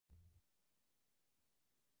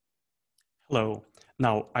Hello.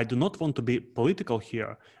 Now, I do not want to be political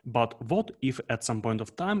here, but what if at some point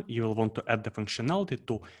of time you will want to add the functionality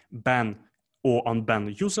to ban or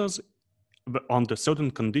unban users under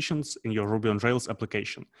certain conditions in your Ruby on Rails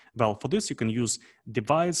application? Well, for this, you can use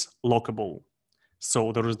Devise Lockable.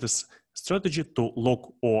 So there is this strategy to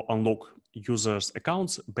lock or unlock users'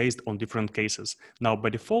 accounts based on different cases. Now, by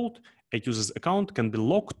default, a user's account can be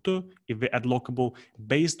locked if we add lockable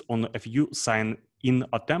based on a few sign-in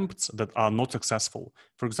attempts that are not successful.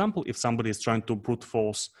 For example, if somebody is trying to brute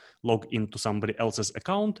force log into somebody else's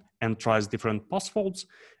account and tries different passwords,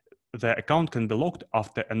 the account can be locked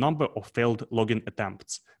after a number of failed login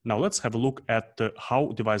attempts. Now let's have a look at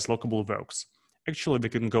how Devise Lockable works. Actually, we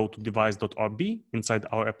can go to devise.rb inside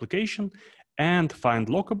our application and find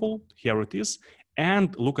Lockable, here it is,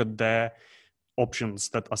 and look at the options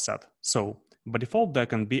that are set. So by default, there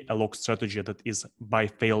can be a lock strategy that is by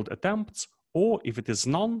failed attempts, or if it is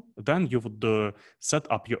none, then you would set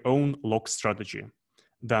up your own lock strategy.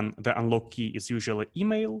 Then the unlock key is usually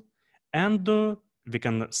email, and we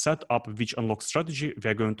can set up which unlock strategy we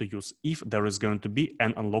are going to use if there is going to be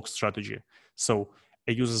an unlock strategy. So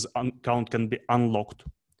a user's account can be unlocked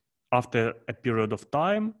after a period of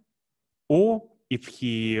time, or if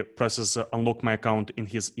he presses unlock my account in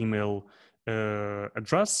his email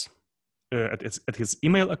address, at his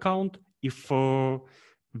email account, if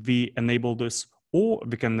we enable this, or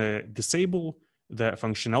we can disable the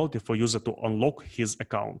functionality for user to unlock his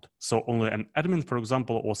account. So only an admin, for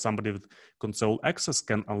example, or somebody with console access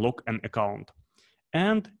can unlock an account.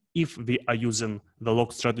 And if we are using the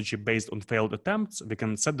lock strategy based on failed attempts, we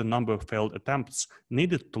can set the number of failed attempts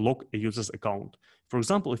needed to lock a user's account. For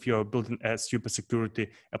example, if you're building a super security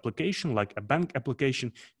application, like a bank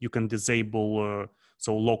application, you can disable,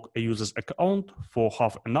 so lock a user's account for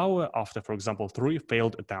half an hour after, for example, 3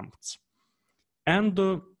 failed attempts. And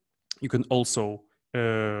you can also,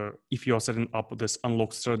 if you are setting up this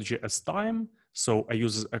unlock strategy as time, so a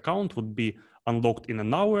user's account would be unlocked in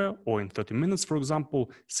an hour or in 30 minutes, for example,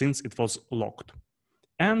 since it was locked.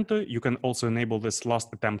 And you can also enable this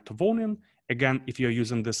last attempt warning. Again, if you're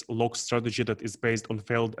using this lock strategy that is based on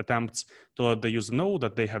failed attempts, to let the user know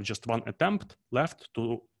that they have just one attempt left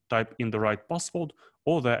to type in the right password,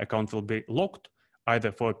 or their account will be locked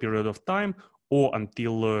either for a period of time or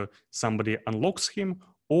until somebody unlocks him,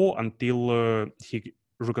 or until he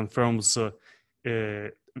reconfirms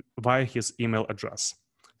via his email address.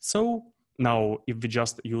 So now if we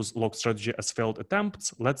just use lock strategy as failed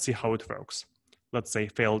attempts, let's see how it works. Let's say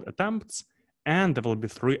failed attempts, and there will be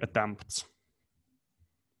 3 attempts.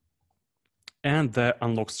 And the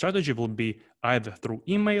unlock strategy will be either through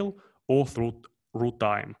email or through root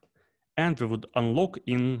time. And we would unlock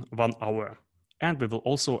in 1 hour. And we will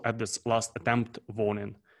also add this last attempt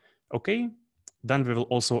warning. Okay, then we will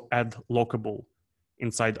also add lockable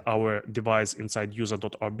inside our device inside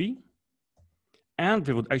user.rb. And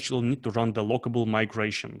we would actually need to run the lockable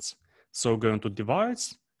migrations. So going to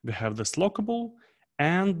device, we have this lockable,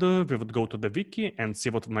 and we would go to the wiki and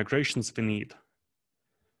see what migrations we need.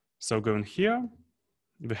 So going here,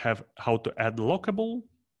 we have how to add lockable,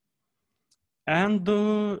 and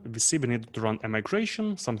we see we need to run a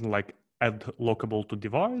migration, something like add lockable to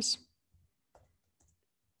device.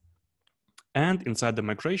 And inside the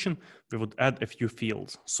migration, we would add a few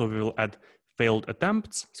fields. So we will add failed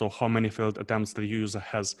attempts, so how many failed attempts the user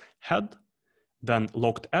has had, then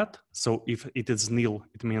locked at, so if it is nil,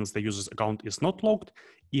 it means the user's account is not locked.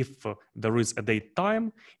 If there is a date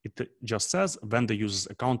time, it just says when the user's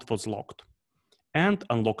account was locked. And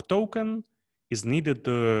unlock token is needed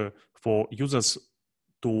for users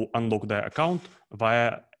to unlock their account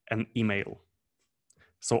via an email.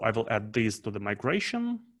 So I will add these to the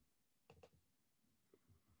migration,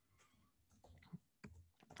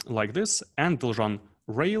 like this, and we'll run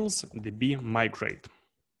Rails DB migrate.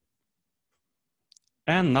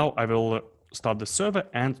 And now I will start the server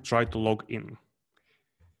and try to log in.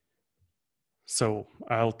 So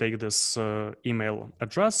I'll take this email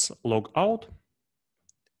address, log out,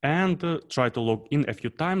 and try to log in a few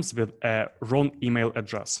times with a wrong email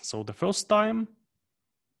address. So the first time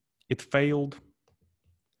it failed.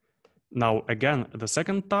 Now again, the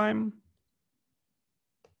second time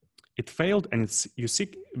it failed, and you see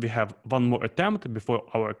we have 1 more attempt before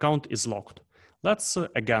our account is locked. Let's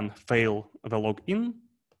again fail the login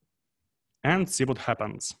and see what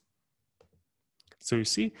happens. So you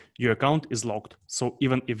see your account is locked. So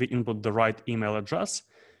even if we input the right email address,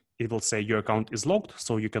 it will say your account is locked,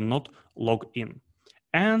 so you cannot log in.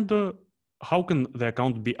 And how can the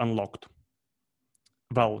account be unlocked?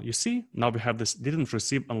 Well, you see, now we have this didn't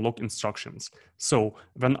receive unlock instructions. So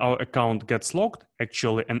when our account gets locked,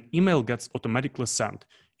 actually an email gets automatically sent.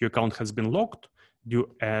 Your account has been locked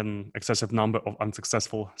due an excessive number of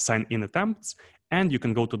unsuccessful sign-in attempts, and you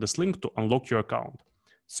can go to this link to unlock your account.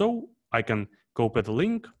 So I can copy the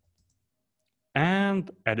link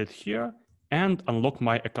and add it here and unlock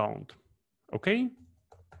my account. Okay?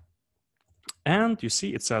 And you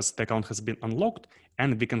see it says the account has been unlocked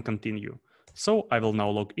and we can continue. So I will now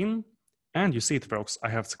log in and you see it works. I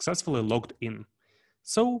have successfully logged in.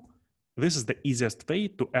 So this is the easiest way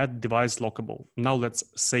to add device lockable. Now let's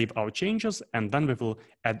save our changes and then we will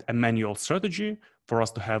add a manual strategy for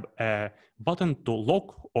us to have a button to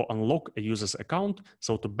lock or unlock a user's account.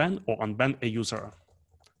 So to ban or unban a user.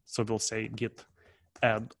 So we'll say git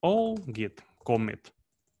add all, git commit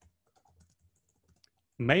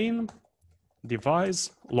main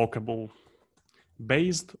device lockable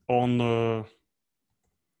based on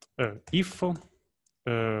if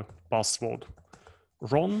password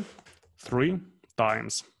run 3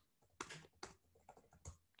 times.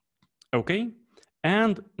 Okay,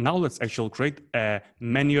 and now let's actually create a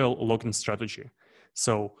manual login strategy.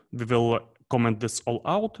 So we will comment this all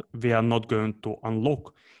out. We are not going to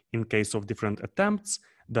unlock in case of different attempts.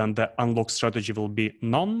 Then the unlock strategy will be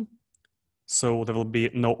none. So there will be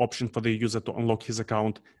no option for the user to unlock his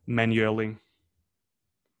account manually.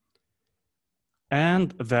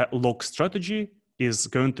 And the lock strategy is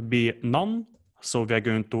going to be none. So we are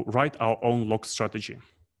going to write our own lock strategy.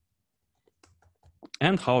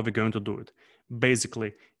 And how are we going to do it?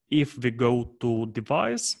 Basically, if we go to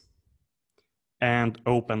device and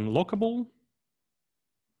open lockable,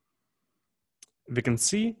 we can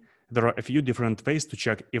see there are a few different ways to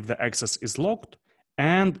check if the access is locked,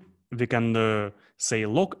 and we can say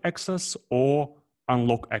lock access or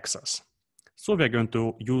unlock access. So we're going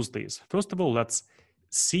to use these. First of all, let's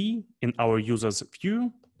see in our user's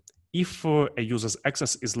view if a user's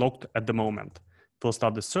access is locked at the moment. We'll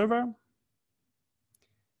start the server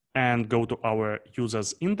and go to our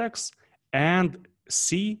user's index and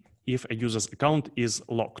see if a user's account is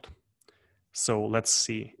locked. So let's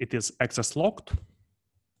see, it is access locked.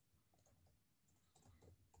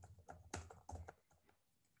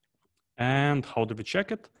 And how do we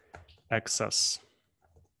check it? Access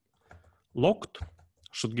locked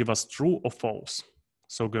should give us true or false.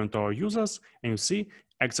 So going to our users and you see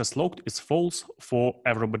access locked is false for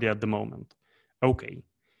everybody at the moment. Okay,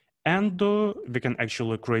 and we can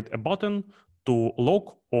actually create a button to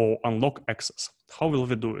lock or unlock access. How will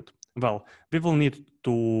we do it? Well, we will need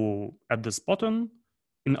to add this button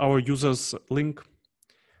in our users link.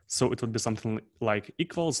 So it would be something like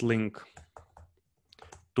equals link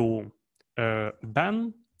to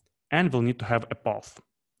ban, and we'll need to have a path.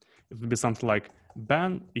 It would be something like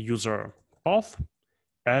ban user path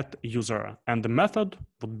at user, and the method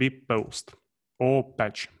would be post or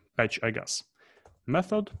patch, I guess.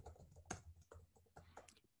 Method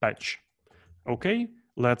patch. Okay,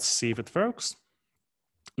 let's see if it works.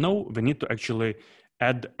 No, we need to actually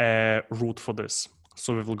add a root for this.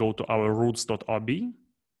 So we will go to our routes.rb.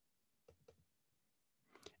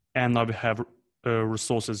 And now we have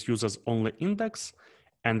resources users only index,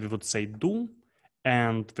 and we would say do,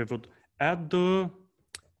 and we would add the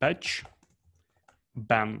patch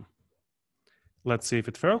ban. Let's see if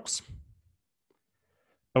it works.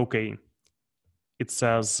 Okay, it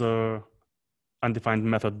says undefined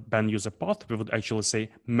method ban user path. We would actually say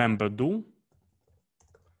member do.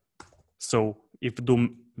 So if we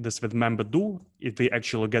do this with member do, if we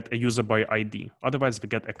actually get a user by ID, otherwise we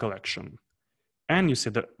get a collection. And you see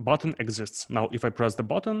the button exists. Now, if I press the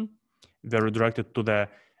button, they're redirected to the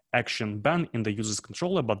action ban in the user's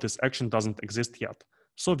controller, but this action doesn't exist yet.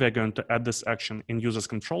 So we're going to add this action in user's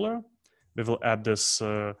controller. We will add this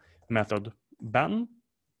method ban.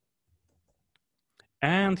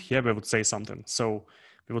 And here we would say something. So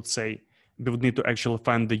we would say, we would need to actually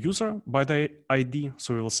find the user by the ID.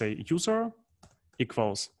 So we will say user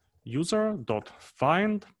equals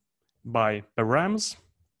user.find by params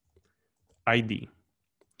ID.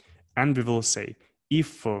 And we will say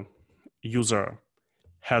if user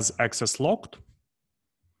has access locked,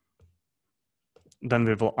 then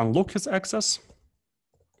we will unlock his access.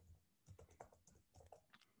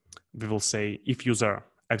 We will say if user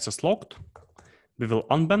access locked, we will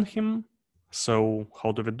unban him. So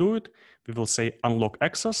how do we do it? We will say unlock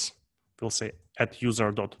access. We'll say at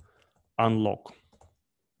user.unlock.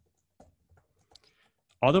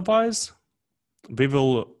 Otherwise, we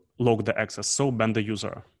will lock the access, so ban the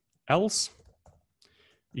user. Else,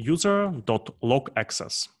 user.lock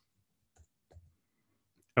access.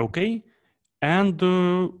 Okay, And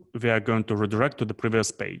we are going to redirect to the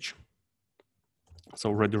previous page.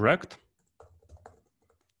 So redirect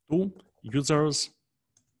to user's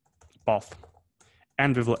path.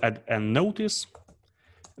 And we will add a notice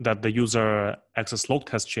that the user access locked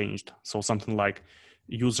has changed. So something like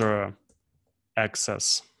user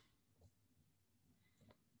access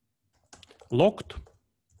locked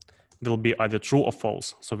will be either true or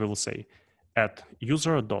false. So we will say at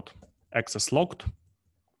user.access locked,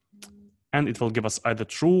 and it will give us either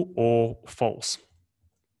true or false.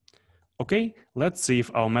 Okay, let's see if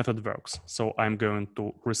our method works. So I'm going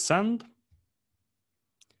to resend.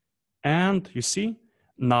 And you see,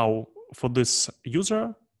 now for this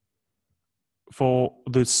user, for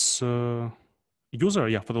the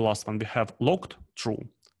last one, we have locked true.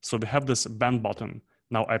 So we have this ban button.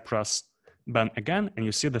 Now I press ban again, and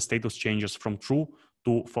you see the status changes from true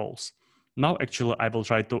to false. Now, actually, I will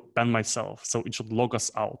try to ban myself. So it should log us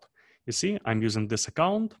out. You see, I'm using this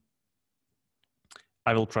account.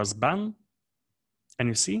 I will press ban. And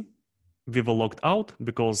you see, we were logged out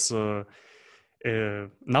because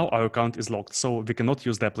now our account is locked. So we cannot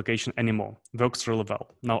use the application anymore. Works really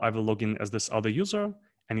well. Now I will log in as this other user.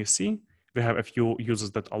 And you see, we have a few users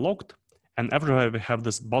that are logged. And everywhere we have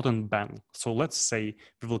this button ban. So let's say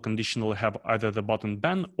we will conditionally have either the button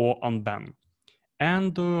ban or unban.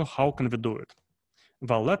 And how can we do it?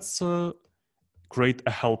 Well, let's create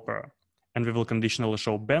a helper. And we will conditionally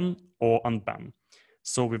show ban or unban.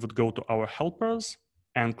 So we would go to our helpers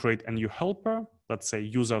and create a new helper. Let's say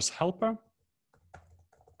users helper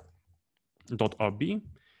 .rb.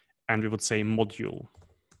 And we would say module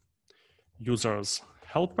users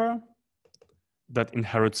helper that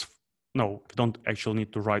inherits. No, we don't actually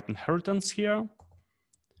need to write inheritance here.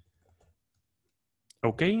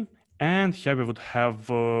 Okay, and here we would have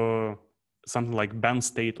something like ban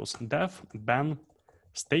status, def ban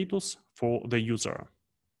status for the user.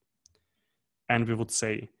 And we would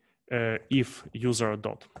say if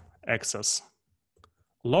user.access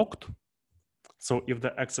locked. So if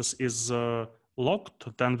the access is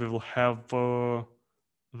locked, then we will have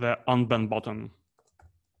the unban button.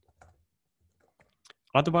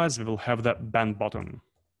 Otherwise, we will have the ban button.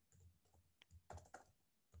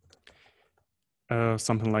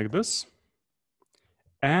 Something like this.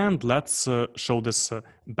 And let's show this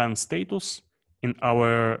ban status in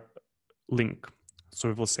our link. So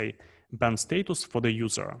we will say ban status for the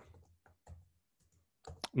user.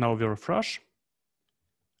 Now we refresh.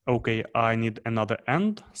 Okay, I need another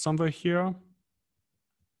end somewhere here.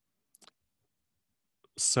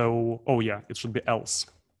 So, oh yeah, it should be else.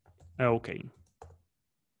 Okay.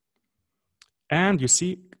 And you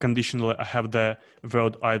see, conditionally, I have the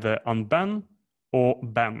word either unban or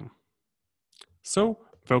ban. So,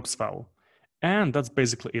 works well. And that's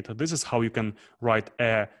basically it. This is how you can write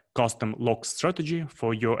a custom lock strategy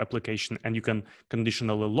for your application, and you can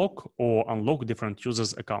conditionally lock or unlock different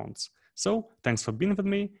users' accounts. So, thanks for being with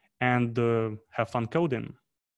me, and have fun coding.